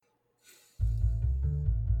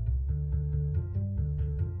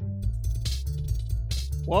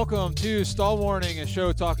Welcome to Stall Warning, a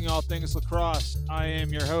show talking all things lacrosse. I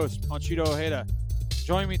am your host, Panchito Ojeda.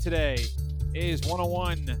 Joining me today is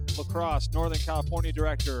 101 Lacrosse Northern California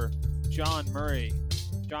Director, John Murray.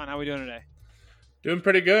 John, how are we doing today? Doing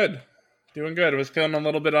pretty good. Doing good. Was feeling a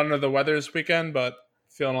little bit under the weather this weekend, but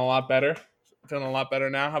feeling a lot better. Feeling a lot better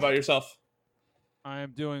now. How about yourself? I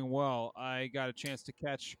am doing well. I got a chance to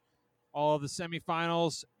catch all of the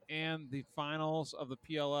semifinals and the finals of the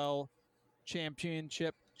PLL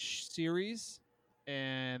Championship Series,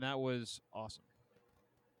 and that was awesome.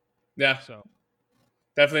 Yeah, So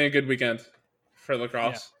definitely a good weekend for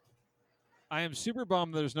lacrosse. Yeah. I am super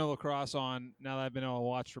bummed there's no lacrosse on now that I've been able to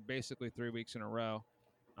watch for basically 3 weeks in a row.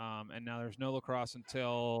 And now there's no lacrosse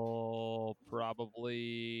until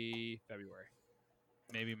probably February,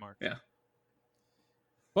 maybe March. Yeah.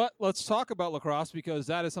 But let's talk about lacrosse because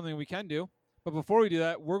that is something we can do. But before we do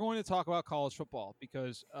that, we're going to talk about college football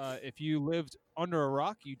because if you lived under a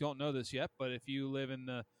rock, you don't know this yet. But if you live in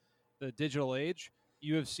the digital age,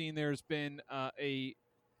 you have seen there's been a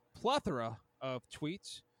plethora of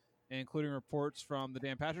tweets, including reports from the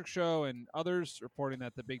Dan Patrick Show and others reporting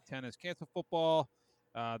that the Big Ten has canceled football.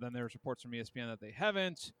 Then there's reports from ESPN that they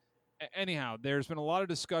haven't. Anyhow, there's been a lot of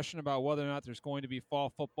discussion about whether or not there's going to be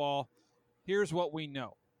fall football. Here's what we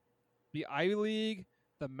know. The Ivy League,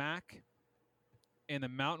 the MAC, and the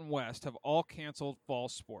Mountain West have all canceled fall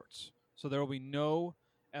sports. So there will be no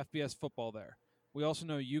FBS football there. We also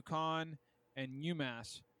know UConn and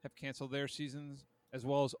UMass have canceled their seasons, as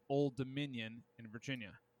well as Old Dominion in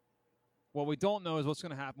Virginia. What we don't know is what's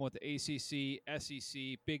going to happen with the ACC, SEC,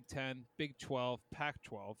 Big Ten, Big 12,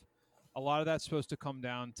 Pac-12. A lot of that's supposed to come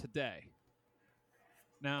down today.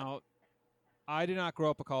 Now, I did not grow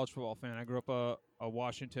up a college football fan. I grew up a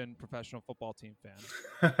Washington professional football team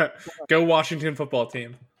fan. Go Washington football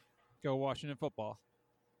team. Go Washington football.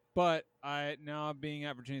 But now being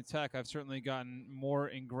at Virginia Tech, I've certainly gotten more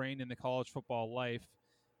ingrained in the college football life,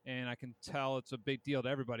 and I can tell it's a big deal to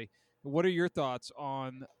everybody. What are your thoughts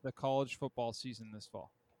on the college football season this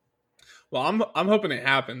fall? Well, I'm hoping it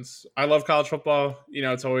happens. I love college football. You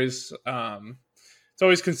know, it's always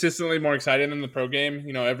consistently more exciting than the pro game.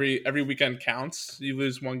 You know, every weekend counts. You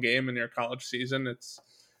lose one game in your college season, it's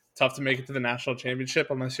tough to make it to the national championship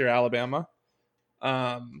unless you're Alabama.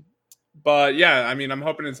 But yeah, I mean, I'm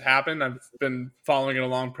hoping it's happened. I've been following it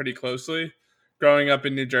along pretty closely. Growing up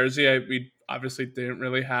in New Jersey, we obviously didn't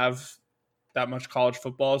really have that much college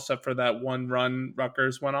football except for that one run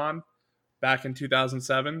Rutgers went on back in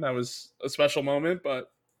 2007. That was a special moment.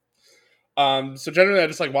 But so generally, I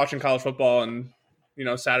just like watching college football, and you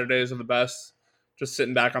know, Saturdays are the best. Just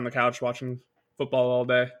sitting back on the couch watching football all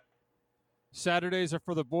day. Saturdays are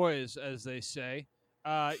for the boys, as they say.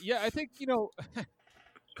 Yeah, I think,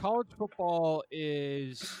 college football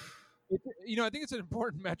is, I think it's an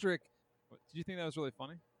important metric. Did you think that was really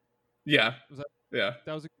funny? Yeah. That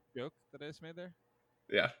was a good joke that I just made there?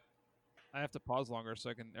 Yeah. I have to pause longer so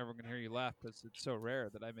everyone can hear you laugh because it's so rare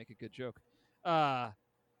that I make a good joke.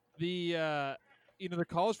 The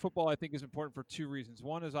college football I think is important for two reasons.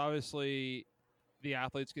 One is obviously the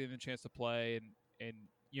athletes getting a chance to play, and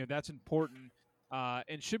that's important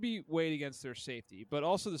and should be weighed against their safety. But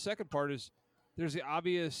also the second part is there's the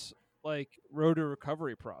obvious road to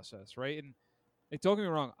recovery process, right? And don't get me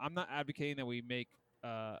wrong, I'm not advocating that we make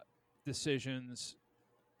decisions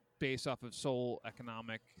based off of sole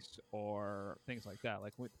economics or things like that.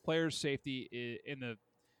 Like with players' safety in the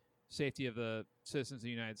safety of the citizens of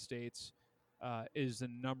the United States is the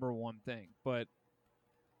number one thing. But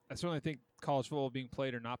I certainly think college football being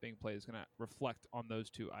played or not being played is going to reflect on those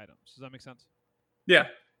two items. Does that make sense? Yeah.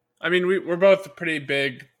 I mean, we're both pretty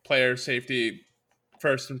big player safety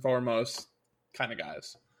first and foremost kind of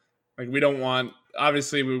guys. Like we don't want,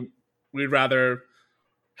 obviously we'd rather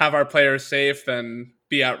have our players safe than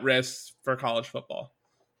be at risk for college football.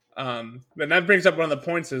 And that brings up one of the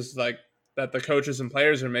points is like that the coaches and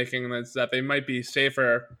players are making is that they might be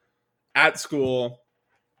safer at school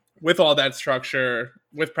with all that structure,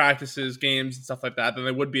 with practices, games, and stuff like that, than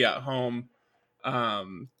they would be at home,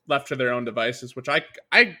 left to their own devices, which I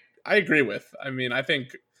agree with. I mean, I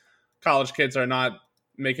think college kids are not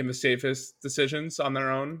making the safest decisions on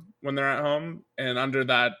their own when they're at home, and under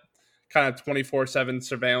that kind of 24/7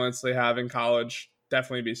 surveillance they have in college,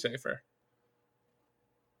 definitely be safer.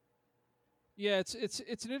 Yeah, it's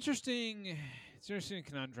an interesting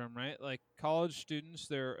conundrum, right? Like college students,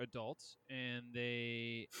 they're adults and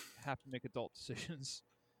they have to make adult decisions.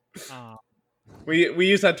 We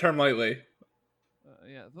use that term lightly.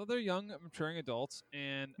 Yeah, though they're young, maturing adults,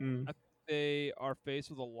 and I think they are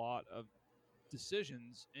faced with a lot of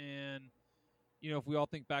decisions. And if we all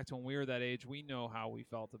think back to when we were that age, we know how we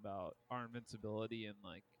felt about our invincibility and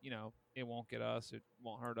like, it won't get us, it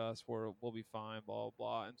won't hurt us, we'll be fine, blah, blah,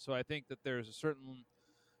 blah. And so I think that there's a certain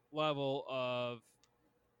level of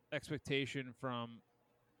expectation from,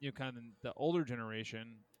 kind of the older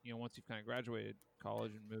generation, once you've kind of graduated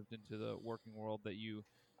college and moved into the working world, that you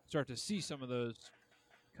start to see some of those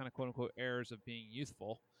kind of quote unquote errors of being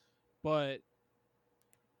youthful. But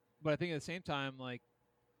I think at the same time, like,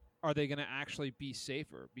 are they going to actually be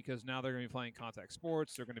safer? Because now they're going to be playing contact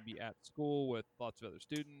sports. They're going to be at school with lots of other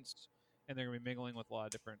students, and they're going to be mingling with a lot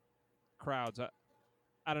of different crowds.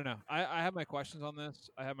 I don't know. I have my questions on this.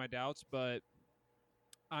 I have my doubts, but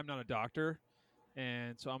I'm not a doctor,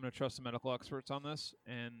 and so I'm going to trust the medical experts on this.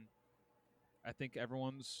 And I think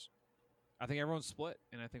everyone's split,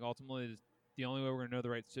 and I think ultimately the only way we're going to know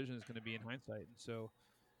the right decision is going to be in hindsight. And so,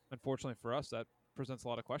 unfortunately for us, that presents a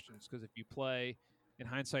lot of questions, because if you play in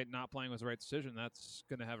hindsight not playing was the right decision, that's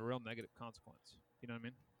going to have a real negative consequence. You know what I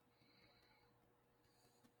mean?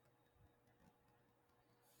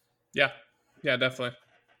 Yeah, definitely.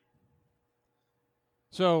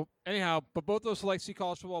 So anyhow, but both those like to see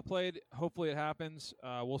college football played. Hopefully it happens.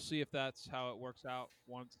 We'll see if that's how it works out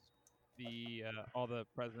once the all the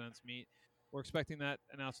presidents meet. We're expecting that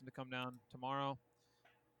announcement to come down tomorrow.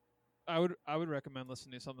 I would recommend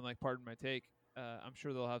listening to something like Pardon My Take. I'm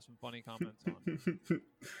sure they'll have some funny comments on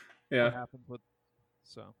what happens with.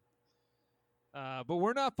 So, but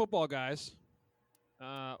we're not football guys.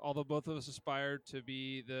 Although both of us aspired to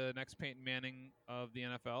be the next Peyton Manning of the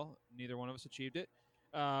NFL, neither one of us achieved it.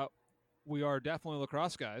 We are definitely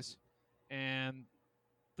lacrosse guys, and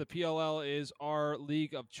the PLL is our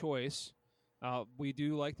league of choice. We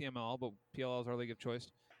do like the MLL, but PLL is our league of choice.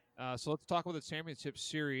 So let's talk about the championship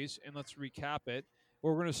series, and let's recap it.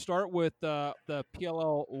 We're going to start with the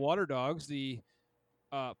PLL Water Dogs, the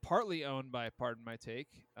partly owned by Pardon My Take.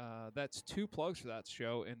 That's 2 plugs for that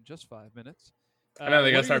show in just 5 minutes. I know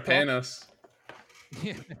they got to start paying us.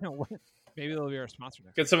 Yeah, maybe they'll be our sponsor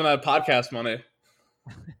next. Get some of that podcast money.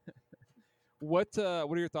 What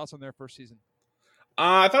are your thoughts on their first season?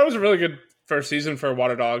 I thought it was a really good first season for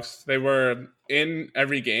Water Dogs. They were in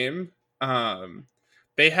every game.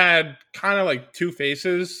 They had kind of like two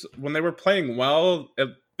faces. When they were playing well,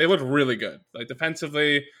 they looked really good. Like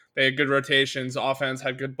defensively, they had good rotations. Offense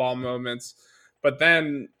had good ball movements. But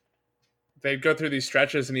then they'd go through these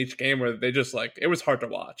stretches in each game where they just it was hard to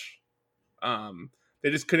watch. They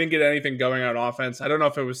just couldn't get anything going on offense. I don't know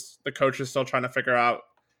if it was the coaches still trying to figure out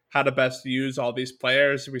how to best use all these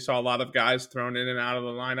players. We saw a lot of guys thrown in and out of the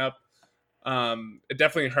lineup. It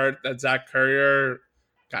definitely hurt that Zach Currier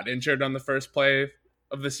got injured on the first play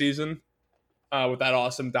of the season with that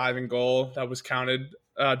awesome diving goal that was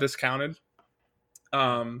discounted.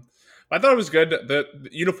 I thought it was good. The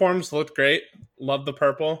uniforms looked great. Loved the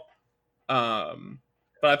purple. But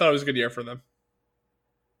I thought it was a good year for them.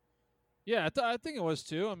 Yeah, I think it was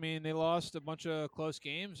too. I mean, they lost a bunch of close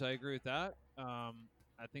games. I agree with that.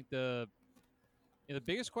 I think the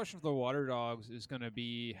biggest question for the Water Dogs is going to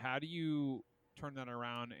be, how do you turn that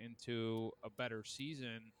around into a better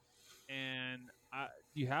season? And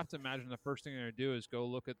you have to imagine the first thing they're going to do is go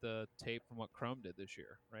look at the tape from what Chrome did this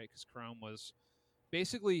year, right? Because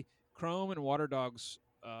Chrome and Water Dogs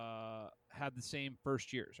had the same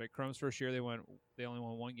first years, right? Chrome's first year, they only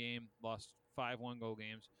won 1 game, lost 5 1-goal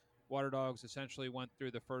games. Water Dogs essentially went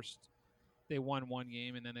through they won 1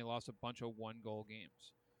 game, and then they lost a bunch of 1-goal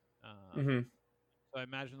games. So I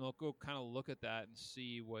imagine they'll go kind of look at that and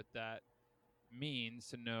see what that means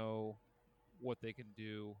to know what they can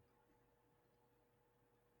do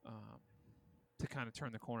to kind of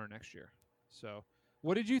turn the corner next year. So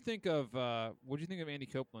what did you think of Andy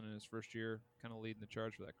Copeland in his first year, kind of leading the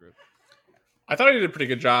charge for that group? I thought he did a pretty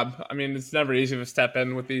good job. I mean, it's never easy to step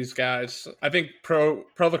in with these guys. I think pro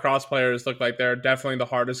lacrosse players look like they're definitely the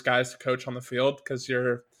hardest guys to coach on the field, because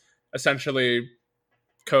you're essentially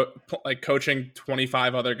coaching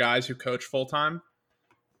 25 other guys who coach full time,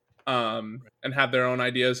 and have their own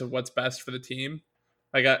ideas of what's best for the team.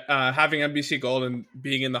 Like having NBC Gold and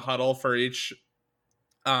being in the huddle for each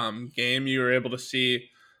game, you were able to see.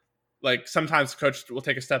 Like sometimes the coach will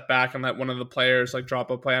take a step back and let one of the players drop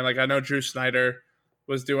a plan. Like I know Drew Snyder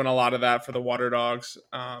was doing a lot of that for the Water Dogs.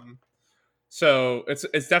 So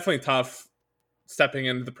it's definitely tough stepping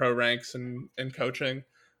into the pro ranks and coaching.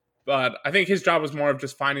 But I think his job was more of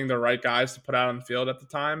just finding the right guys to put out on the field at the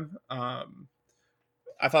time. I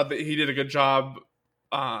thought that he did a good job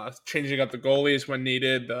changing up the goalies when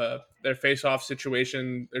needed. Their face-off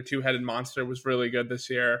situation, their two-headed monster was really good this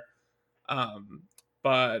year.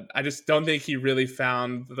 but I just don't think he really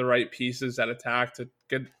found the right pieces at attack to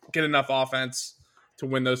get enough offense to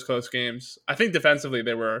win those close games. I think defensively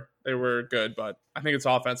they were good, but I think it's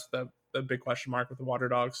offense the big question mark with the Water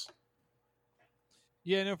Dogs.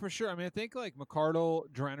 Yeah, no, for sure. I mean, I think like McCardle,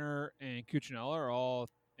 Drenner, and Cuccinella are all,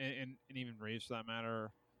 and even Reeves for that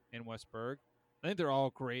matter, and Westberg. I think they're all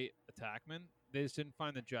great attackmen. They just didn't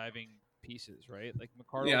find the driving pieces, right? Like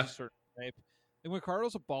McCardle's Yeah. a certain type. Like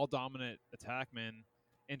McCardle's a ball dominant attackman,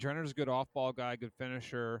 and Drenner's a good off ball guy, good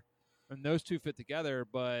finisher, and those two fit together.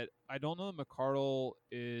 But I don't know that McCardle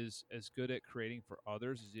is as good at creating for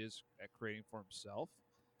others as he is at creating for himself.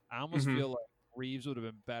 I almost Mm-hmm. feel like Reeves would have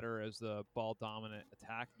been better as the ball dominant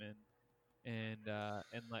attackman, and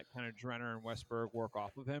let kind of Drenner and Westberg work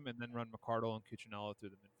off of him, and then run McCardle and Cuccinella through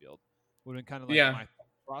the midfield. Would have been kind of like Yeah. my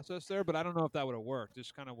process there, but I don't know if that would have worked.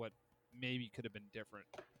 Just kind of what maybe could have been different,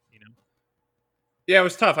 you know? Yeah, it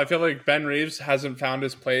was tough. I feel like Ben Reeves hasn't found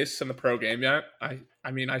his place in the pro game yet.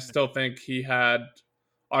 I mean, I still think he had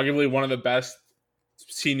arguably one of the best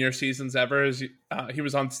senior seasons ever. He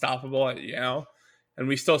was unstoppable at Yale, and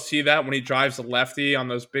we still see that when he drives a lefty on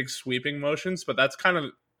those big sweeping motions. But that's kind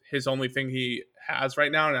of his only thing he has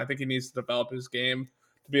right now, and I think he needs to develop his game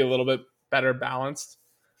to be a little bit better balanced.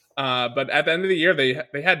 But at the end of the year,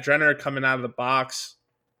 they had Drenner coming out of the box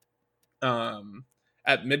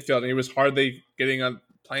at midfield, and he was hardly getting a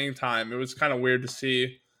playing time. It was kind of weird to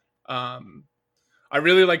see. I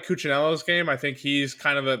really like Cuccinella's game. I think he's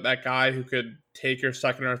kind of that guy who could take your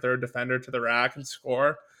second or third defender to the rack and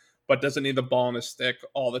score, but doesn't need the ball in his stick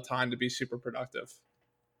all the time to be super productive.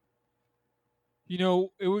 You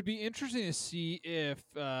know, it would be interesting to see if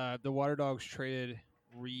the Water Dogs traded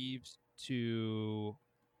Reeves to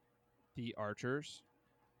the Archers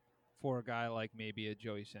for a guy like maybe a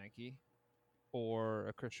Joey Sankey or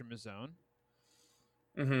a Christian Mazzone.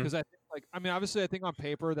 Because I think, like, I mean, obviously, I think on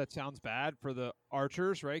paper that sounds bad for the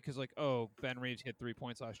Archers, right? Because like, oh, Ben Reeves hit 3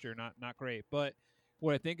 points last year, not great. But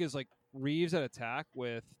what I think is like Reeves at attack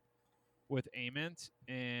with Ament,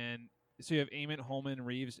 and so you have Ament, Holman,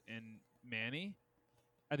 Reeves, and Manny.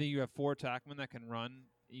 I think you have 4 attackmen that can run.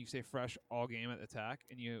 You stay fresh all game at attack,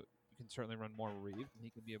 and you can certainly run more Reeves, and he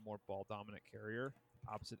can be a more ball dominant carrier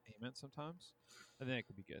opposite Ament sometimes. I think it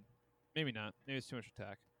could be good. Maybe not. Maybe it's too much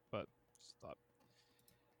attack, but just thought.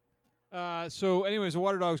 So, anyways, the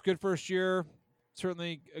Water Dogs, good first year.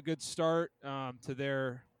 Certainly a good start to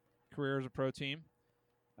their career as a pro team.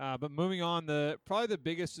 But moving on, probably the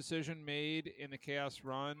biggest decision made in the Chaos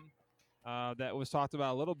run that was talked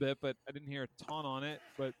about a little bit, but I didn't hear a ton on it.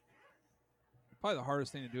 But probably the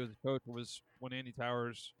hardest thing to do as a coach was when Andy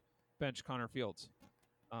Towers benched Connor Fields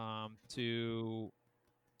to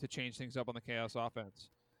change things up on the Chaos offense.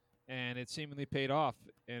 And it seemingly paid off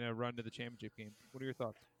in a run to the championship game. What are your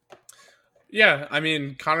thoughts? Yeah, I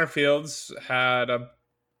mean, Connor Fields had a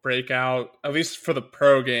breakout, at least for the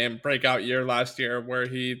pro game, breakout year last year where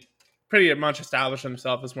he pretty much established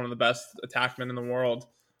himself as one of the best attackmen in the world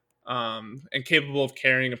and capable of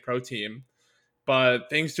carrying a pro team. But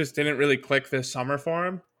things just didn't really click this summer for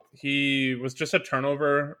him. He was just a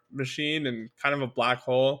turnover machine and kind of a black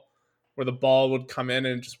hole where the ball would come in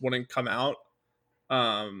and just wouldn't come out.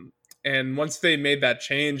 And once they made that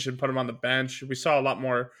change and put him on the bench, we saw a lot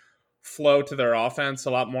more flow to their offense, a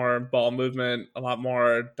lot more ball movement, a lot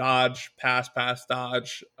more dodge, pass,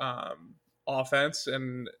 dodge offense.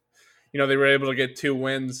 And, you know, they were able to get 2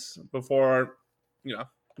 wins before, you know,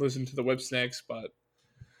 losing to the Whip Snakes. But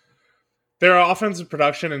their offensive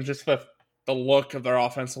production and just the look of their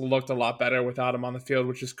offense looked a lot better without him on the field,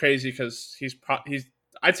 which is crazy because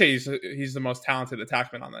I'd say he's the most talented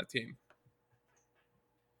attackman on that team.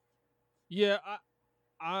 Yeah,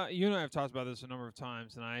 you and I have talked about this a number of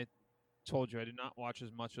times, and I told you I did not watch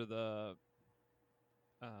as much of the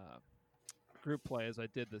group play as I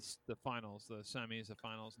did the finals, the semis, the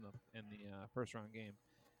finals, and the first round game.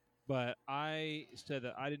 But I said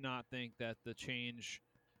that I did not think that the change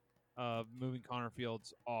of moving Connor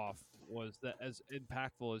Fields off was that as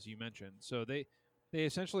impactful as you mentioned. So they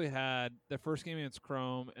essentially had the first game against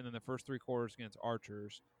Chrome, and then the first 3 quarters against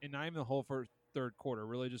Archers, and not even the whole first third quarter,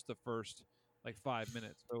 really just the first like 5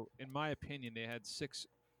 minutes. So in my opinion, they had 6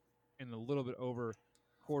 and a little bit over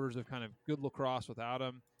quarters of kind of good lacrosse without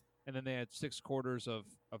him, and then they had 6 quarters of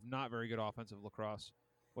not very good offensive lacrosse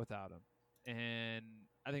without him. And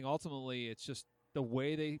I think ultimately it's just the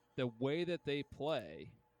way that they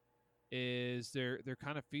play is they're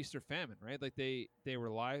kind of feast or famine, right? Like they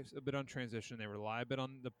rely a bit on transition, they rely a bit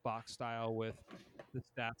on the box style with the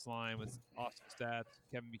stats line with Austin Stats,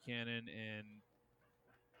 Kevin Buchanan, and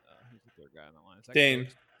who's the third guy on the line? Dane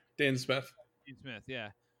Smith. Dane Smith, yeah.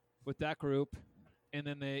 With that group, and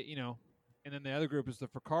then and then the other group is the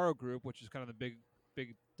Fracaro group, which is kind of the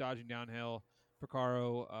big dodging downhill.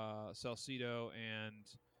 Fracaro, Salcido, and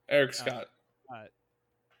Eric Scott.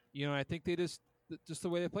 I think they just the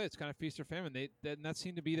way they play, it's kind of feast or famine. That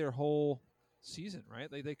seemed to be their whole season, right?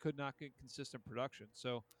 They could not get consistent production.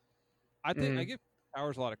 So I think I give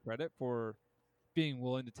Towers a lot of credit for being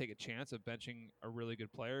willing to take a chance of benching a really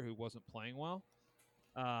good player who wasn't playing well.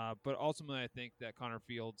 But ultimately, I think that Connor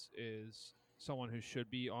Fields is someone who should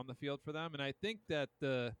be on the field for them. And I think that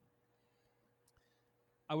I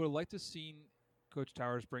would have liked to seen Coach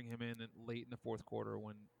Towers bring him in late in the fourth quarter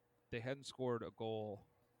when they hadn't scored a goal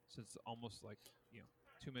since almost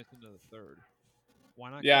 2 minutes into the third.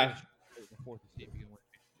 Why not? Yeah. The fourth to see if you can win.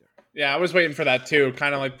 Yeah, I was waiting for that too.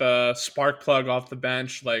 Kind of like the spark plug off the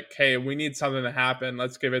bench. Like, hey, we need something to happen.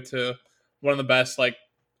 Let's give it to one of the best,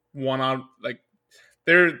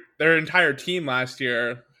 their entire team last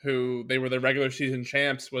year, who they were the regular season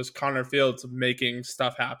champs, was Connor Fields making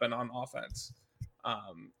stuff happen on offense.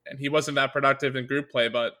 And he wasn't that productive in group play,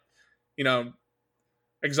 but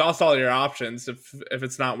exhaust all your options if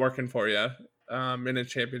it's not working for you in a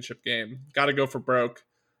championship game. Got to go for broke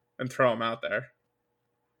and throw him out there.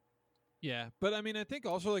 Yeah, but I mean, I think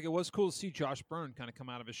also it was cool to see Josh Byrne kind of come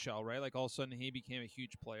out of his shell, right? Like all of a sudden he became a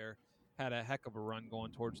huge player, had a heck of a run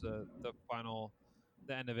going towards the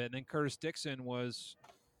end of it, and then Curtis Dixon was,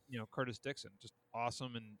 Curtis Dixon, just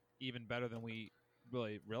awesome and even better than we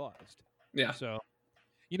really realized. Yeah. So,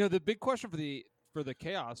 the big question for the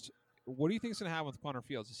Chaos, what do you think is going to happen with Connor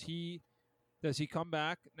Fields? Does he come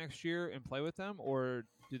back next year and play with them, or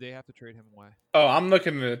do they have to trade him away? Oh, I'm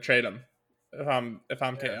looking to trade him if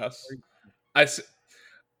I'm Chaos. I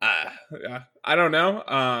don't know.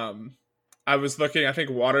 I was looking. I think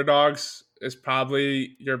Water Dogs is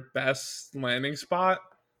probably your best landing spot.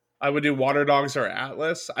 I would do Water Dogs or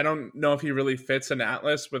Atlas. I don't know if he really fits in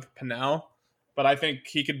Atlas with Pennell, but I think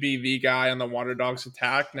he could be the guy on the Water Dogs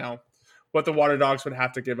attack. Now, what the Water Dogs would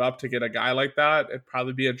have to give up to get a guy like that, it'd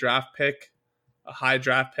probably be a draft pick, a high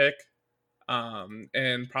draft pick,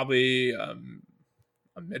 and probably a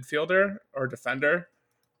midfielder or defender.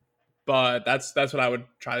 But that's what I would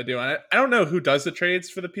try to do. And I don't know who does the trades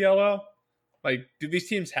for the PLL. Like, do these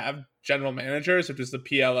teams have general managers, or does the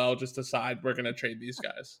PLL just decide we're going to trade these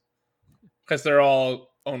guys? Because they're all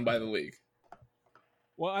owned by the league.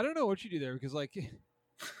 Well, I don't know what you do there because,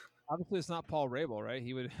 obviously it's not Paul Rabel, right?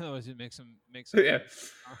 He would always make some. Yeah,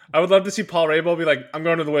 I would love to see Paul Rabel be like, "I'm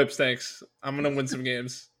going to the Whips, thanks. I'm going to win some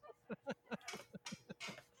games."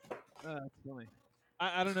 That's funny.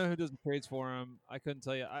 I don't know who does the trades for him. I couldn't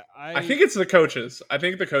tell you. I think it's the coaches. I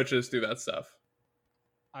think the coaches do that stuff.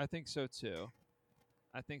 I think so too.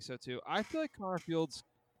 I feel like Connor Fields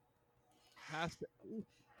has to.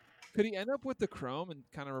 Could he end up with the Chrome and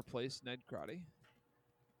kind of replace Ned Crotty?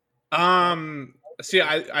 See,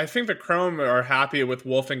 I think the Chrome are happy with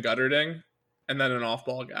Wolf and Gutterding, and then an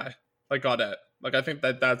off-ball guy like Gaudette. Like, I think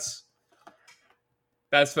that's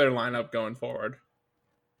their lineup going forward.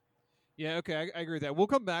 Yeah, okay, I agree with that. We'll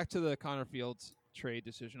come back to the Connor Fields trade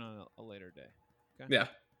decision on a later day. Okay? Yeah.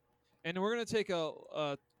 And we're going to take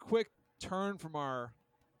a quick turn from our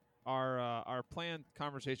planned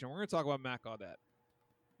conversation. We're going to talk about Matt Gaudette,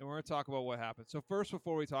 and we're going to talk about what happened. So first,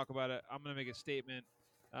 before we talk about it, I'm going to make a statement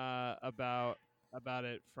about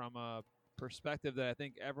it from a perspective that I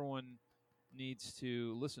think everyone needs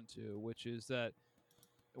to listen to, which is that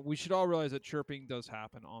we should all realize that chirping does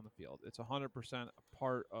happen on the field. It's 100% a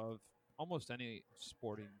part of almost any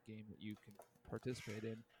sporting game that you can participate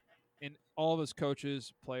in. And all of us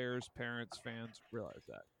coaches, players, parents, fans realize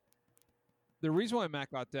that. The reason why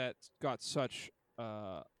Matt Gaudette got such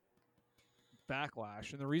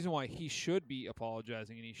backlash, and the reason why he should be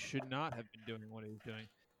apologizing and he should not have been doing what he was doing,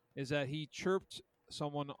 is that he chirped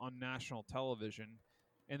someone on national television.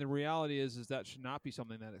 And the reality is that should not be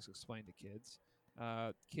something that is explained to kids.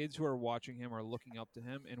 Kids who are watching him are looking up to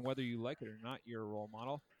him, and whether you like it or not, you're a role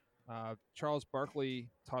model. Charles Barkley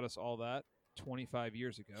taught us all that 25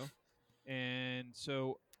 years ago. And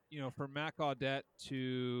so, for Matt Gaudette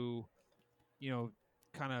to,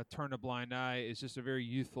 kind of turn a blind eye is just a very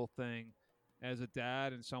youthful thing. As a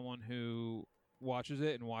dad and someone who watches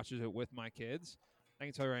it with my kids, I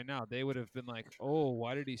can tell you right now, they would have been like, "Oh,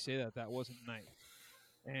 why did he say that? That wasn't nice."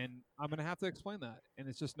 And I'm going to have to explain that. And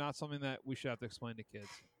it's just not something that we should have to explain to kids.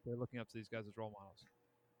 They're looking up to these guys as role models.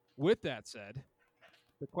 With that said,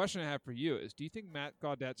 the question I have for you is, do you think Matt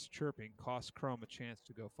Gaudette's chirping cost Chrome a chance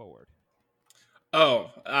to go forward?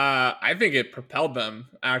 I think it propelled them,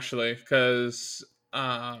 actually, because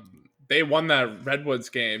they won that Redwoods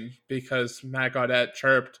game because Matt Gaudette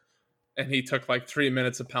chirped, and he took 3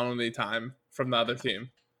 minutes of penalty time from the other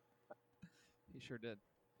team. He sure did.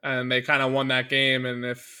 And they kind of won that game. And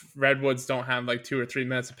if Redwoods don't have like 2 or 3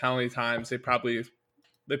 minutes of penalty times, they probably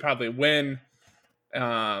win.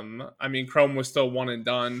 I mean, Chrome was still one and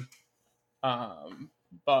done,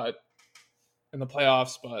 but in the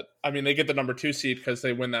playoffs. But I mean, they get the number 2 seed because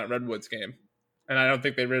they win that Redwoods game, and I don't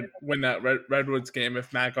think they win that Redwoods game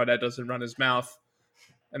if Matt Gaudette doesn't run his mouth,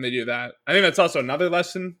 and they do that. I think that's also another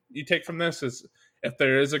lesson you take from this is if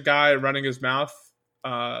there is a guy running his mouth,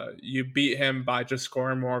 you beat him by just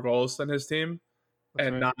scoring more goals than his team, That's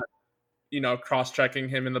and right. not cross-checking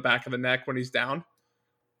him in the back of the neck when he's down.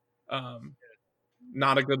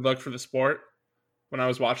 Not a good look for the sport. When I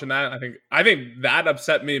was watching that, I think that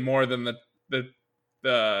upset me more than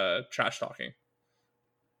the trash talking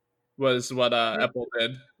was what Apple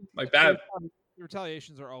did. Like that. The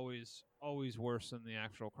retaliations are always worse than the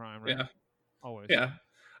actual crime, right? Yeah. Always. Yeah.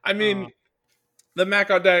 I mean, the Matt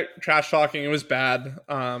Gaudette trash talking, it was bad.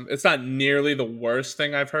 It's not nearly the worst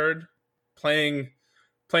thing I've heard. Playing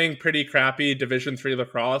pretty crappy Division III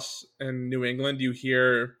lacrosse in New England, you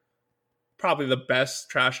hear probably the best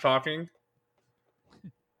trash talking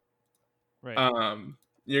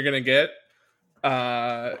you're gonna get.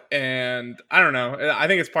 And I don't know. I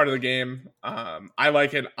think it's part of the game. I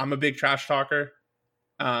like it. I'm a big trash talker.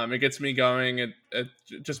 It gets me going. It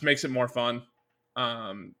just makes it more fun.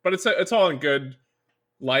 But it's all in good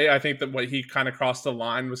light. I think that what he kind of crossed the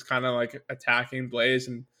line was kind of like attacking Blaze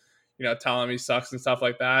and telling him he sucks and stuff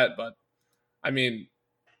like that. But I mean,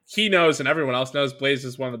 he knows and everyone else knows Blaze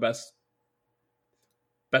is one of the best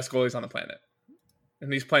goalies on the planet,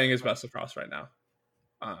 and he's playing his best lacrosse right now.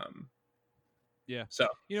 Yeah. So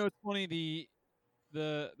it's funny,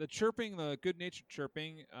 the chirping, the good natured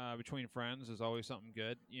chirping between friends is always something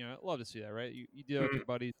good. I love to see that, right? You do it with your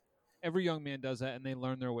buddies. Every young man does that, and they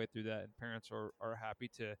learn their way through that. And parents are happy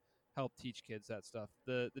to help teach kids that stuff.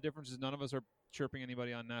 The difference is none of us are chirping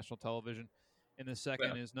anybody on national television, and the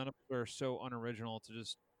second is none of us are so unoriginal to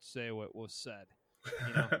just say what was said.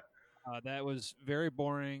 That was very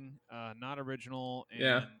boring, not original,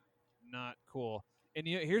 and not cool. And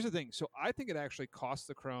here's the thing. So I think it actually cost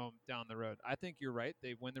the Chrome down the road. I think you're right.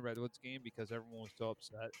 They win the Redwoods game because everyone was so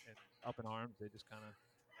upset and up in arms. They just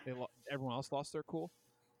everyone else lost their cool.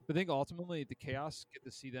 But I think ultimately the Chaos get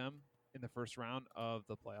to see them in the first round of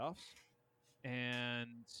the playoffs.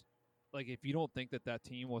 And like, if you don't think that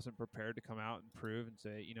team wasn't prepared to come out and prove and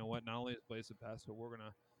say, you know what, not only is Blaze the best, but we're going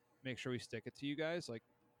to make sure we stick it to you guys, like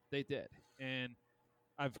they did. And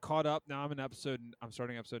I've caught up now. I'm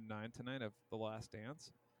starting episode 9 tonight of The Last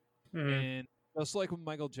Dance, and just like with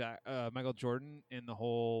Michael Jordan and the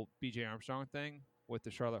whole BJ Armstrong thing with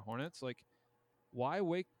the Charlotte Hornets, like why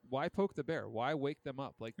poke the bear? Why wake them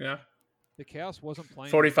up? Like the Chaos wasn't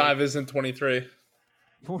playing. 45 isn't 23.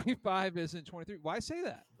 45 isn't 23. Why say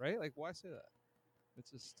that? Right? Like why say that?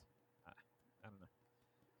 It's just I don't know.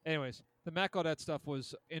 Anyways, the Matt Gaudette stuff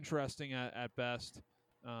was interesting at best,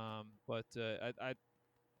 but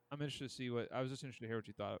I'm interested to see I was just interested to hear what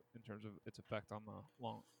you thought in terms of its effect on the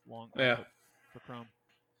long output for Chrome.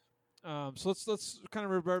 So let's kind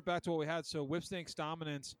of revert back to what we had. So Whipsnake's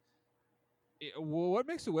dominance. What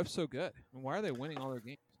makes the Whip so good? And why are they winning all their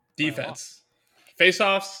games? Defense,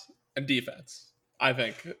 face-offs, and defense. I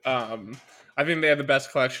think. I think they have the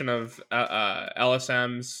best collection of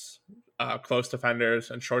LSMs, close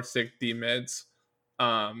defenders, and short stick D mids.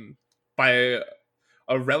 By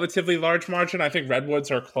a relatively large margin. I think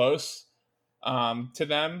Redwoods are close to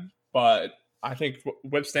them, but I think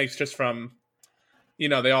Whipsnakes, just from,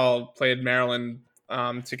 they all played Maryland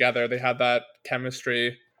together. They had that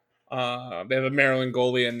chemistry. They have a Maryland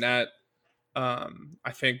goalie in net.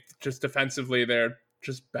 I think just defensively, they're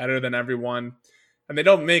just better than everyone. And they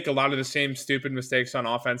don't make a lot of the same stupid mistakes on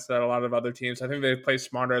offense that a lot of other teams. I think they play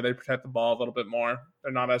smarter. They protect the ball a little bit more.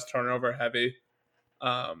 They're not as turnover heavy.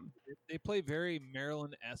 They play very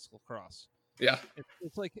Maryland-esque lacrosse. Yeah,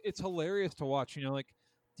 it's hilarious to watch. Do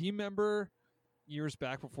you remember years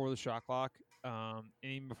back before the shot clock, and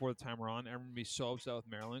even before the time we're on, everyone would be so upset with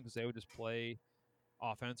Maryland because they would just play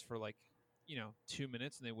offense for 2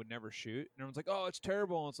 minutes and they would never shoot. And everyone's like, "Oh, it's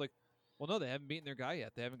terrible." And it's like, well, no, they haven't beaten their guy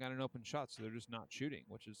yet. They haven't got an open shot, so they're just not shooting,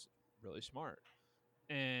 which is really smart.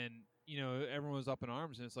 And everyone was up in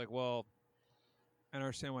arms, and it's like, well, I don't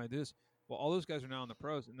understand why I do this. Well, all those guys are now in the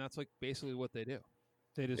pros, and that's basically what they do.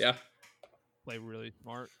 They just play really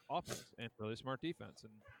smart offense and really smart defense.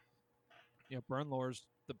 And Bernlohr's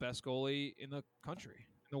the best goalie in the country,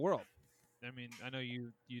 in the world. I mean, I know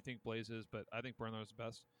you think Blaze is, but I think Bernlohr's the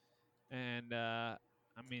best. And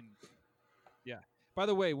By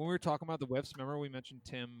the way, when we were talking about the whips, remember we mentioned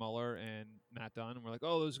Tim Muller and Matt Dunn, and we're like,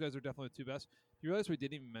 oh, those guys are definitely the two best. You realize we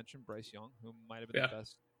didn't even mention Bryce Young, who might have been Yeah. the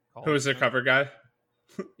best Who college was their defense. cover guy?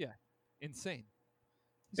 Yeah, insane.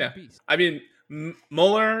 He's Yeah. a beast. I mean,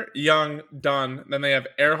 Muller, Young, Dunn. Then they have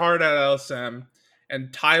Earhart at LSM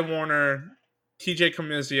and Ty Warner, TJ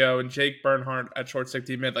Comizio, and Jake Bernhardt at short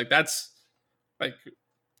safety mid. Like, that's like,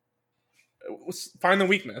 find the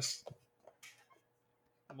weakness.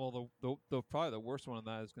 Well, the probably the worst one of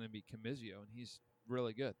that is going to be Comizio, and he's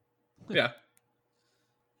really good. Yeah.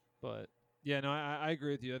 But yeah, no, I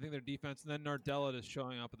agree with you. I think their defense, and then Nardella just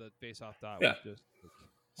showing up at the face-off dot Yeah. was just like,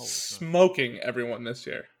 holy smokes. Smoking everyone this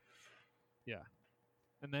year. Yeah.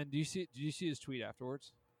 And then did you see his tweet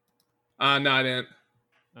afterwards? No, I didn't.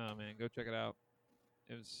 Oh man, go check it out.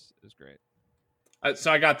 It was great.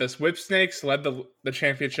 So I got this. Whip Snakes led the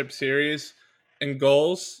championship series in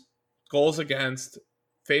goals against,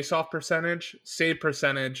 face-off percentage, save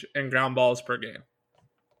percentage, and ground balls per game.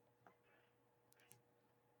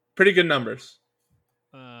 Pretty good numbers.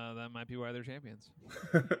 That might be why they're champions.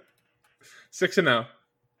 6-0.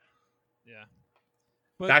 Yeah.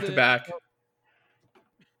 But Back to back.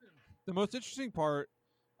 The most interesting part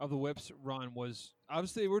of the Whips run was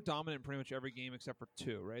obviously they were dominant in pretty much every game except for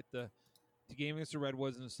two, right? The game against the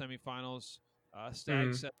Redwoods in the semifinals.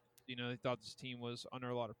 Stag said, they thought this team was under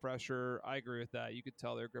a lot of pressure. I agree with that. You could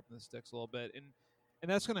tell they're gripping the sticks a little bit, and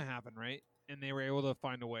that's going to happen, right? And they were able to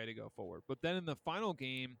find a way to go forward. But then in the final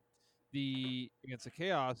game, against the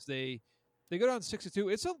Chaos, they go down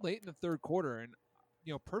 6-2. It's so late in the third quarter, and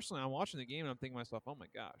personally, I'm watching the game and I'm thinking to myself, oh my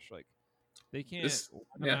gosh, like they can't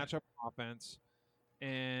match up offense.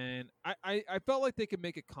 And I felt like they could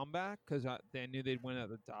make a comeback because they knew they'd win at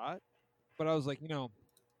the dot. But I was like,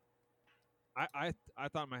 I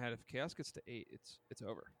thought in my head, if Chaos gets to 8, it's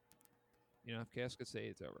over. If Chaos gets to 8,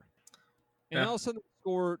 it's over. And all of a sudden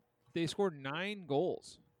they scored 9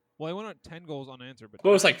 goals. Well, they went on 10 goals unanswered, but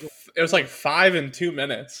it was like 5 in 2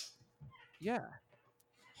 minutes. Yeah.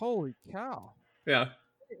 Holy cow. Yeah. I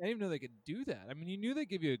didn't even know they could do that. I mean, you knew they'd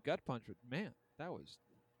give you a gut punch, but man, that was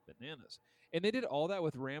bananas. And they did all that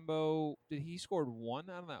with Rambo. Did he scored 1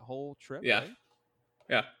 out of that whole trip? Yeah. Right?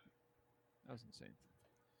 Yeah. That was insane.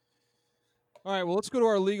 All right, well, let's go to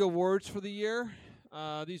our league awards for the year.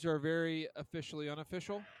 These are very officially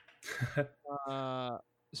unofficial.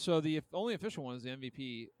 So the only official one is the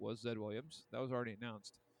MVP was Zed Williams. That was already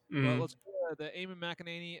announced. But let's go to the Eamon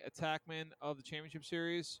McEnany Attackman of the Championship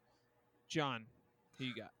Series. John, who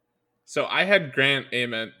you got? So I had Grant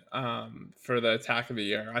Ament for the attack of the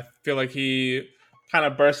year. I feel like he kind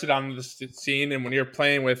of bursted onto the scene, and when you're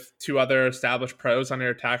playing with 2 other established pros on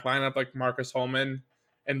your attack lineup, like Marcus Holman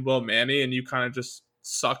and Will Manny, and you kind of just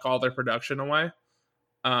suck all their production away,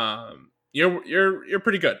 you're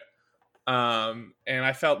pretty good. And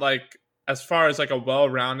I felt like, as far as like a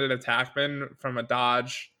well-rounded attackman from a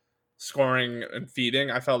dodge, scoring, and feeding,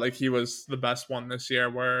 I felt like he was the best one this year.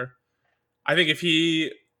 Where I think if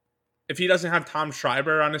he doesn't have Tom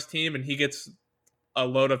Schreiber on his team and he gets a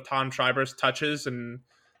load of Tom Schreiber's touches and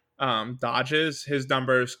dodges, his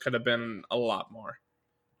numbers could have been a lot more.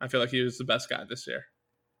 I feel like he was the best guy this year.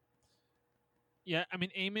 Yeah, I mean,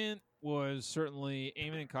 Eamon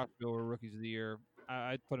and Cockville were rookies of the year.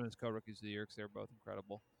 I'd put him as co-rookies of the year because they were both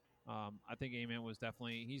incredible. I think Eamon was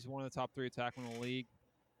he's one of the top 3 attackmen in the league.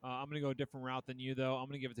 I'm going to go a different route than you, though. I'm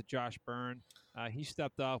going to give it to Josh Byrne. He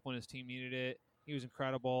stepped up when his team needed it. He was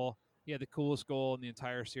incredible. He had the coolest goal in the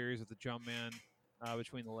entire series with the jump man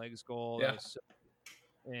between the legs goal. Yeah.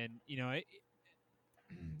 And,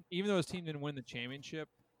 even though his team didn't win the championship,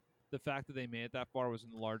 the fact that they made it that far was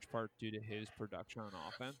in large part due to his production on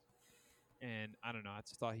offense. And I don't know. I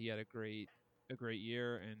just thought he had a great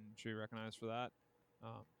year and should be recognized for that.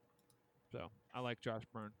 So I like Josh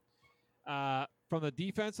Byrne. From the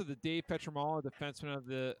defense of the Dave Petromala, defenseman of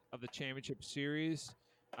the championship series,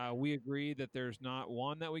 we agree that there's not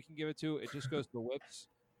one that we can give it to. It just goes to the Whips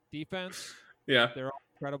defense. Yeah, they're all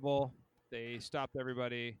incredible. They stopped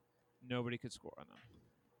everybody. Nobody could score on them.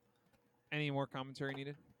 Any more commentary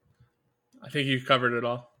needed? I think you covered it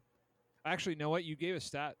all. Actually, you know what? You gave a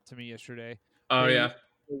stat to me yesterday. Oh, yeah.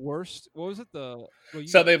 The worst. What was it?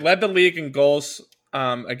 So they led the league in goals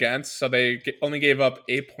against. So they only gave up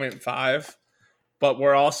 8.5. But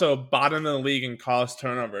we're also bottom of the league in caused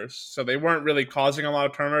turnovers. So they weren't really causing a lot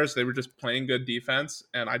of turnovers. They were just playing good defense.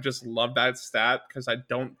 And I just love that stat because I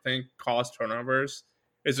don't think caused turnovers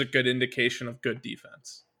is a good indication of good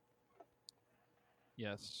defense.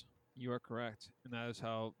 Yes, you are correct. And that is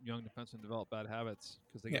how young defensemen develop bad habits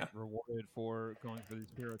because they get rewarded for going for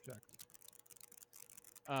these hero checks.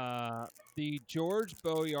 The George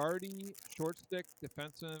Boiardi short stick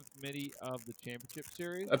defensive midi of the championship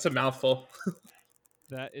series. That's a mouthful.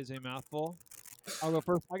 That is a mouthful. I'll go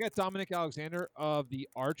first. I got Dominic Alexander of the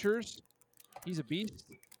Archers. He's a beast.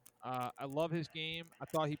 I love his game. I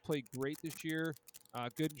thought he played great this year.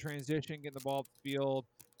 Good in transition, getting the ball up the field.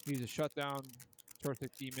 He's a shutdown short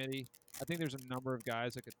stick D midi. I think there's a number of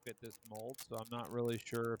guys that could fit this mold, so I'm not really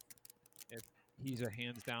sure if he's a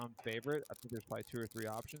hands down favorite. I think there's probably 2 or 3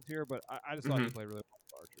 options here, but I just thought he played really well with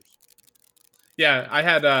the Archers. Yeah, I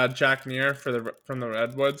had Jack Neer from the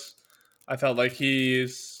Redwoods. I felt like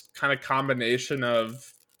he's kind of combination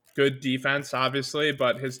of good defense, obviously,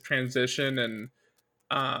 but his transition and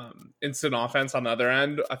instant offense on the other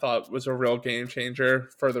end, I thought was a real game changer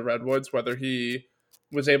for the Redwoods, whether he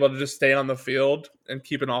was able to just stay on the field and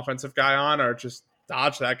keep an offensive guy on or just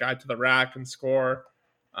dodge that guy to the rack and score.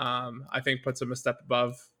 I think puts him a step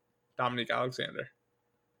above Dominic Alexander.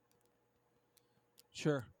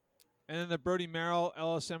 Sure. And then the Brody Merrill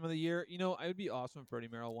LSM of the year. You know, it would be awesome if Brody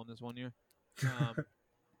Merrill won this one year.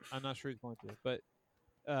 I'm not sure he's going to, but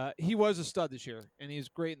he was a stud this year, and he's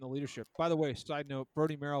great in the leadership. By the way, side note,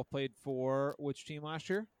 Brody Merrill played for which team last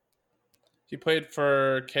year? He played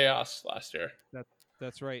for Chaos last year.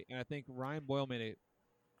 That's right. And I think Ryan Boyle made a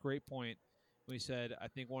great point when he said, I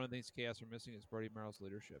think one of the things Chaos are missing is Brody Merrill's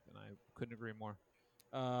leadership, and I couldn't agree more.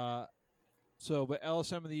 But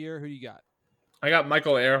LSM of the year, who do you got? I got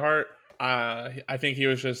Michael Earhart. I think he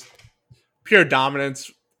was just pure dominance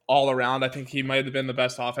all around. I think he might have been the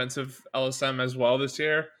best offensive LSM as well this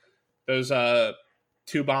year. Those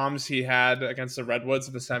 2 bombs he had against the Redwoods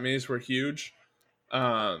in the semis were huge.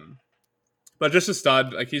 But just a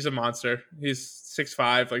stud. Like, he's a monster. He's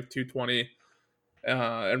 6'5", like 220,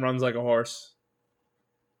 and runs like a horse.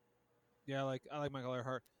 Yeah, I like Michael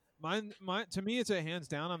Earhart. Mine, to me, it's a hands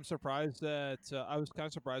down. I'm surprised that I was kind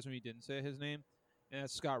of surprised when you didn't say his name, and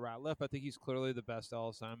that's Scott Ratliff. I think he's clearly the best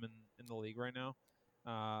LSM in the league right now.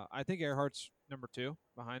 I think Earhart's number 2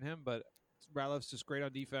 behind him, but Ratliff's just great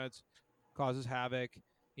on defense, causes havoc.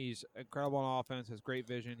 He's incredible on offense, has great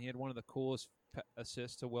vision. He had one of the coolest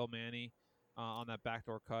assists to Will Manny on that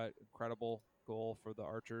backdoor cut. Incredible goal for the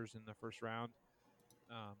Archers in the first round.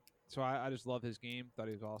 So I just love his game. Thought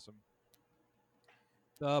he was awesome.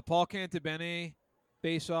 The Paul Cantabene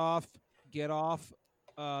face-off, get-off.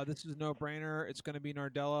 This is a no-brainer. It's going to be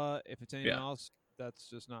Nardella. If it's anyone else, that's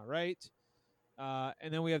just not right.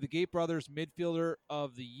 And then we have the Gate Brothers midfielder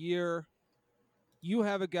of the year. You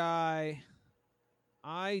have a guy.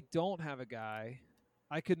 I don't have a guy.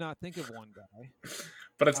 I could not think of one guy.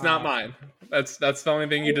 But it's not mine. That's the only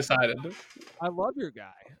thing you decided. I love your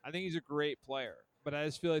guy. I think he's a great player. But I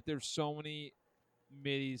just feel like there's so many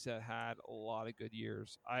middies that had a lot of good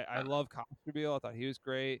years. I love Costerfield. I thought he was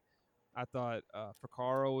great. I thought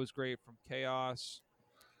Ficaro was great from Chaos.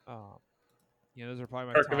 Those are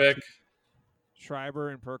probably my Perkovic. top 2. Schreiber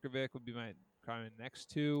and Perkovic would be my kind of next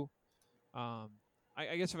 2. I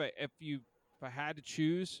guess if I had to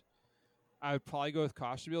choose, I would probably go with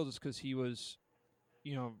Costerfield just because he was,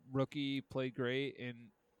 rookie, played great, and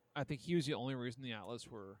I think he was the only reason the Atlas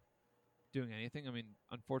were doing anything. I mean,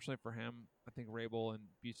 unfortunately for him, I think Rabel and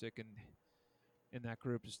Busick and in that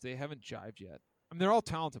group they haven't jived yet. I mean, they're all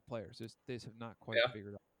talented players. They just have not quite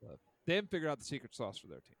figured out. They haven't figured out the secret sauce for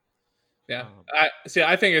their team. Yeah,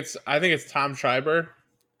 I think it's Tom Schreiber,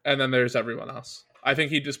 and then there's everyone else. I think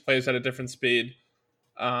he just plays at a different speed.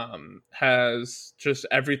 Has just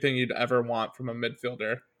everything you'd ever want from a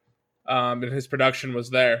midfielder, and his production was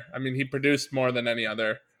there. I mean, he produced more than any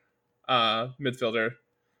other midfielder.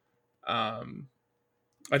 I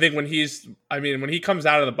think when he comes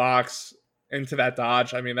out of the box into that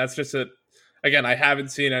dodge, I mean, that's just again, I haven't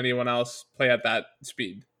seen anyone else play at that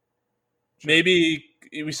speed. Sure. Maybe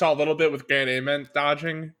we saw a little bit with Grant Ament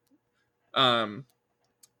dodging. But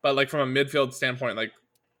like from a midfield standpoint, like,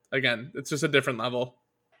 again, it's just a different level.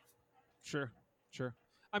 Sure.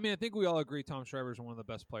 I mean, I think we all agree Tom Schreiber is one of the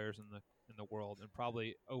best players in the world, and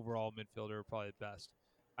probably overall midfielder, probably the best.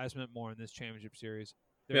 I just meant more in this championship series.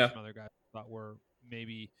 There's some other guys I thought were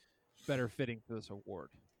maybe better fitting for this award.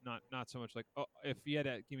 Not so much like, if you had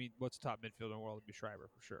to give me what's the top midfielder in the world, it'd be Schreiber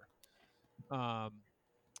for sure.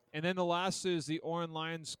 And then the last is the Oren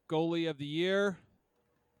Lions goalie of the year.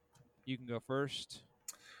 You can go first.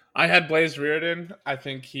 I had Blaze Reardon. I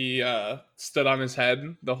think he stood on his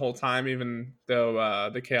head the whole time, even though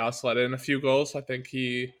the Chaos let in a few goals. I think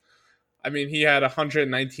he had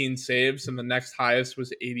 119 saves, and the next highest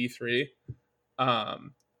was 83.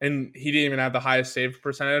 And he didn't even have the highest save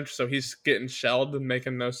percentage, so he's getting shelled and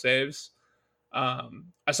making those saves. I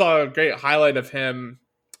saw a great highlight of him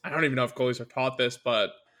I don't even know if goalies are taught this,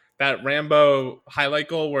 but that Rambo highlight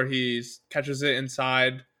goal where he catches it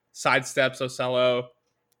inside, sidesteps Ocello,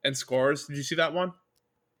 and scores. Did you see that one?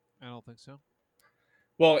 I don't think so.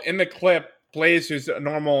 Well, in the clip, Blaze, who's a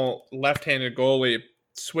normal left-handed goalie,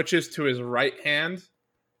 switches to his right hand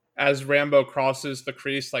as Rambo crosses the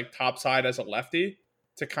crease like topside as a lefty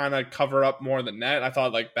to kind of cover up more of the net. I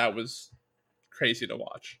thought like that was crazy to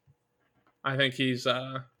watch. I think he's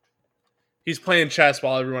playing chess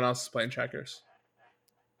while everyone else is playing checkers.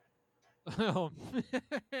 Oh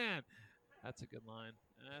man, that's a good line.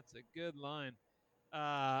 That's a good line.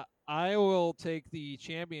 I will take the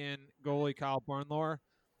champion goalie Kyle Bernlohr.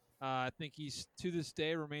 I think he's to this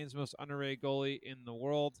day remains the most underrated goalie in the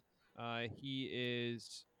world. He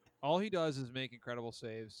is all he does is make incredible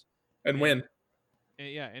saves And win.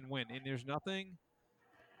 and win. And there's nothing,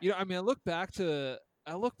 you know. I mean, I look back to.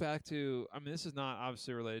 I mean, this is not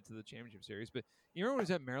obviously related to the championship series, but you remember when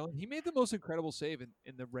he was at Maryland? He made the most incredible save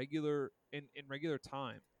in the regular in regular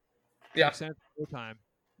time. Yeah. Extended time.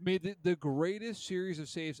 Made the greatest series of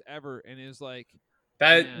saves ever, and is like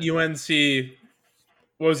that man. UNC.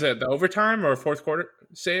 What was it? The overtime or fourth quarter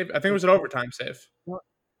save? I think it was an overtime save.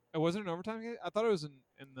 It wasn't an overtime game. I thought it was in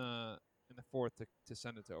the fourth to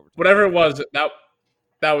send it to overtime. Whatever it was,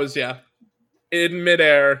 that was in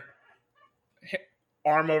midair,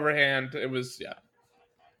 arm over hand. It was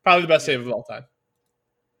probably the best save of all time.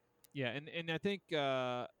 Yeah, and I think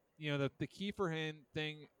the key for him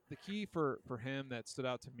for him that stood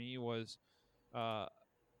out to me was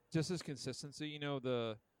just his consistency. You know,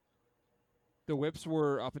 the whips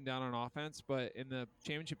were up and down on offense, but in the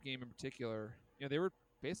championship game in particular, you know, they were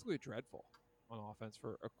basically dreadful on offense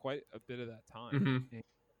for quite a bit of that time. Mm-hmm. And,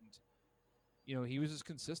 you know, he was just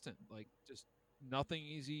consistent, like just nothing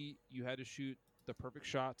easy. You had to shoot the perfect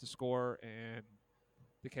shot to score, and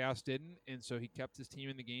the Chaos didn't, and so he kept his team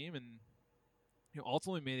in the game, and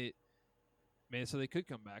ultimately made it so they could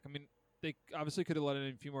come back. I mean, they obviously could have let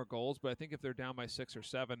in a few more goals, but I think if they're down by 6 or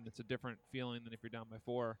 7, it's a different feeling than if you're down by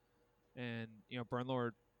 4. And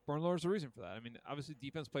Bernlohr is the reason for that. I mean, obviously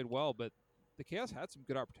defense played well, but the Chaos had some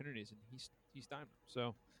good opportunities, and he's timed them.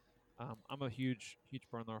 So I'm a huge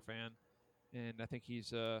Bernlohr fan, and I think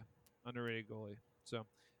he's a underrated goalie. So,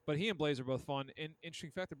 but he and Blaze are both fun. And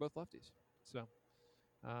interesting fact, they're both lefties. So,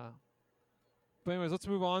 but anyways, let's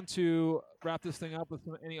move on to wrap this thing up with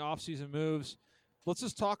any offseason moves. Let's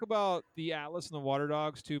just talk about the Atlas and the Water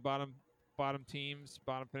Dogs, two bottom teams,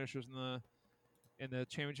 bottom finishers in the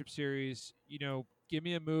championship series. You know, give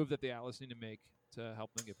me a move that the Atlas need to make to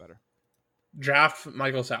help them get better. Draft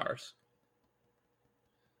Michael Sowers.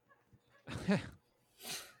 Michael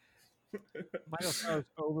Sowers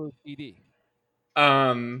over TD.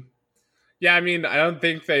 Yeah, I mean, I don't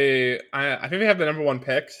think I think they have the number 1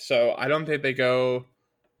 pick, so I don't think they go.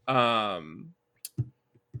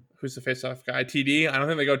 Who's the face-off guy? TD. I don't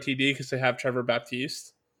think they go TD because they have Trevor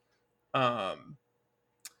Baptiste. I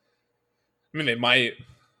mean, they might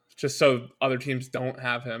just so other teams don't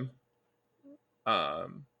have him.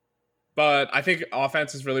 But I think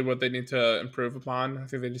offense is really what they need to improve upon. I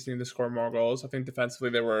think they just need to score more goals. I think defensively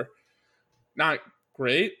they were not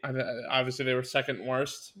great. Obviously, they were second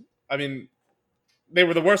worst. I mean, they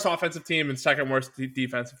were the worst offensive team and second worst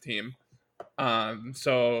defensive team.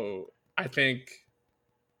 So I think,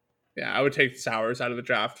 I would take Sowers out of the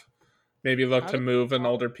draft. Maybe look to move an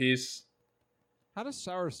older piece. How does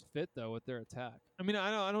Sowers fit though with their attack? I mean,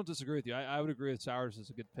 I don't disagree with you. I would agree that Sowers is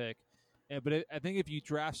a good pick. But I think if you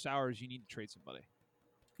draft Sowers, you need to trade somebody.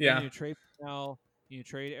 Yeah. You need to trade Pennell, you need to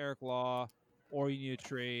trade Eric Law, or you need to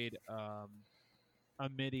trade a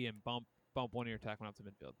midi and bump one of your attackmen up to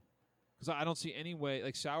midfield. Because I don't see any way.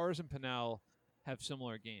 Like Sowers and Pennell have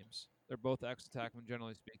similar games. They're both ex-attackmen,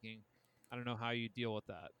 generally speaking. I don't know how you deal with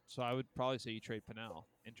that. So I would probably say you trade Pennell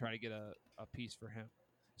and try to get a piece for him.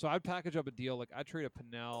 So I'd package up a deal. Like I'd trade a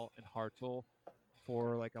Pennell and Hartzell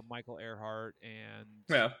for like a Michael Earhart and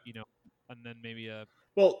and then maybe and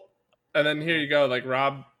then here you go, like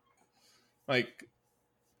Rob, like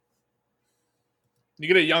you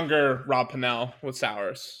get a younger Rob Pennell with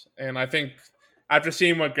Sowers, and I think after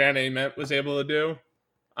seeing what Grant Ament was able to do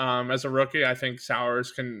as a rookie, I think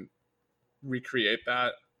Sowers can recreate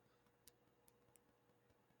that.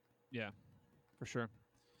 Yeah, for sure.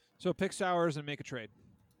 So pick Sowers and make a trade.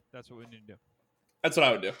 That's what we need to do. That's what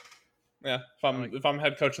I would do. Yeah, if I'm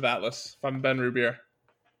head coach of the Atlas, if I'm Ben Rubier.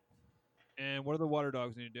 And what do the Water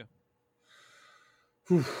Dogs need to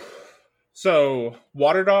do? So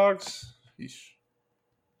Water Dogs,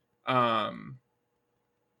 I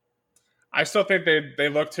still think they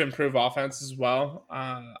look to improve offense as well.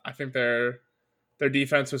 I think they're their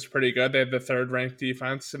defense was pretty good. They had the 3rd ranked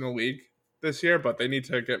defense in the league this year, but they need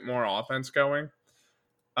to get more offense going.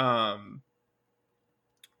 And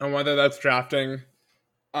whether that's drafting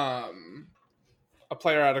a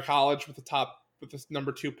player out of college with this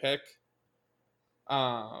number 2 pick,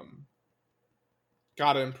 got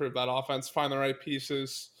to improve that offense, find the right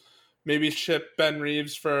pieces. Maybe ship Ben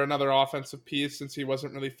Reeves for another offensive piece since he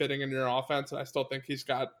wasn't really fitting in your offense, and I still think he's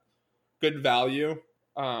got good value.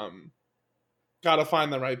 Got to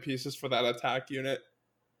find the right pieces for that attack unit.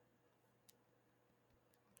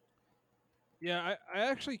 Yeah, I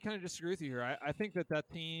actually kind of disagree with you here. I think that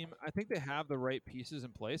team, I think they have the right pieces in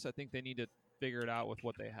place. I think they need to figure it out with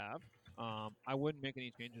what they have. I wouldn't make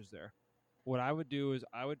any changes there. What I would do is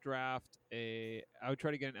I would try to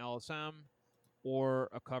get an LSM or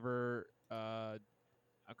a cover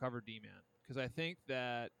D-man, because I think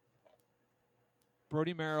that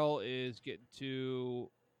Brody Merrill is getting to,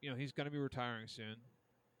 he's going to be retiring soon.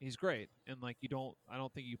 He's great, and I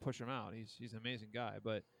don't think you push him out. He's an amazing guy,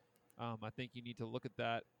 but I think you need to look at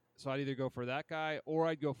that. So I'd either go for that guy or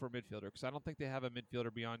I'd go for a midfielder, because I don't think they have a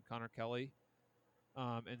midfielder beyond Connor Kelly,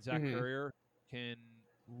 and Zach Currier can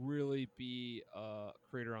really be a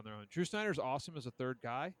creator on their own. Drew Snyder's awesome as a 3rd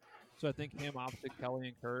guy, so I think him opposite Kelly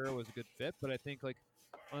and Currier was a good fit. But I think on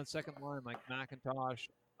the second line, McIntosh,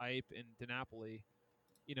 Ipe, and DiNapoli,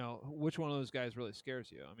 which one of those guys really scares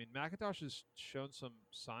you? I mean, McIntosh has shown some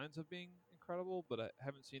signs of being incredible, but I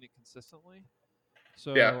haven't seen it consistently.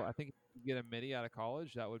 So yeah. I think if you get a midi out of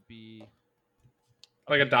college, that would be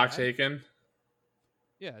like a Dox Aitken.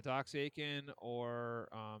 Yeah, Dox Aitken, or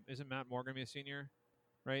isn't Matt Morgan a senior?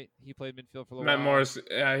 Right, he played midfield for a little while. Matt Morris,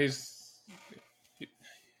 yeah,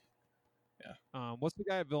 what's the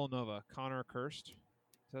guy at Villanova? Connor Kirst, is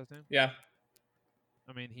that his name? Yeah.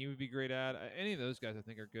 I mean, he would be great at any of those guys. I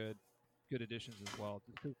think are good additions as well.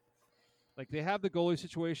 They have the goalie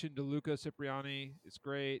situation. DeLuca Cipriani is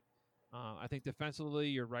great. I think defensively,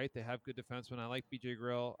 you're right. They have good defensemen. I like BJ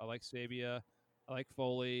Grill. I like Sabia. I like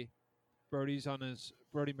Foley. Brody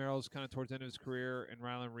Merrill's kind of towards the end of his career, and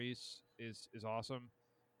Rylan Reese is awesome.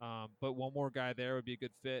 But one more guy there would be a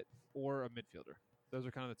good fit, or a midfielder. Those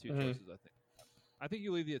are kind of the 2 choices, I think. I think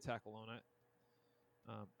you leave the attack alone. And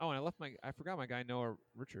I forgot my guy Noah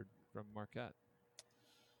Richard from Marquette.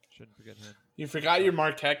 Shouldn't forget him. You forgot your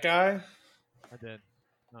Marquette guy? I did.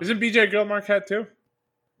 Isn't BJ Grill Marquette too?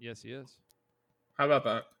 Yes, he is. How about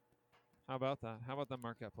that? How about the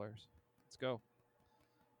Marquette players? Let's go.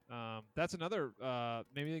 That's another.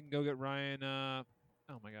 Maybe they can go get Ryan. Oh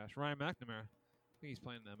my gosh, Ryan McNamara. I think he's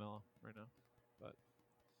playing in the ML right now. But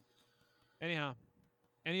anyhow,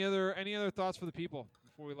 any other thoughts for the people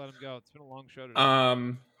before we let him go? It's been a long show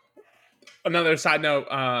today. Another side note: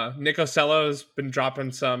 Nick Ocello's been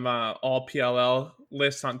dropping some all PLL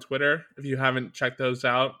lists on Twitter. If you haven't checked those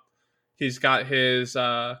out, he's got his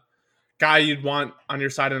guy you'd want on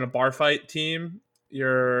your side in a bar fight team.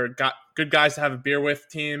 Your got good guys to have a beer with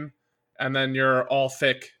team, and then your all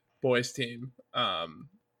thick boys team.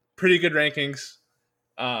 Pretty good rankings.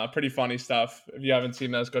 Pretty funny stuff. If you haven't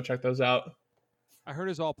seen those, go check those out. I heard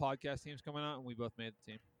his all podcast team's coming out, and we both made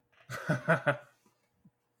the team.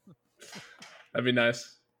 That'd be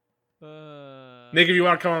nice. Nick, if you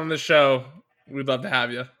want to come on the show, we'd love to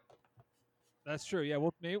have you. That's true. Yeah,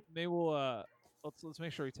 let's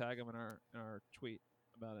make sure we tag him in our tweet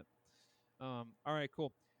about it. All right,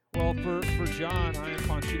 cool. Well, for John, I am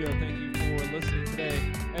Ponchito. Thank you for listening today.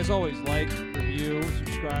 As always, like, review,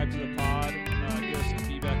 subscribe to the pod. Give us some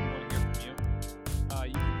feedback. We want to hear from you.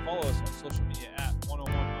 You can follow us on social media at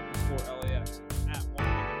 101_LAX, at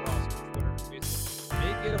 101across on Twitter and Facebook.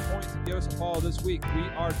 Make it a point to give us a follow this week. We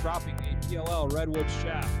are dropping a PLL Redwood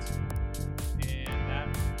Shaft, and that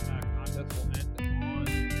contest will end on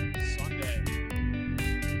Sunday.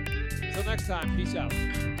 Until next time, peace out.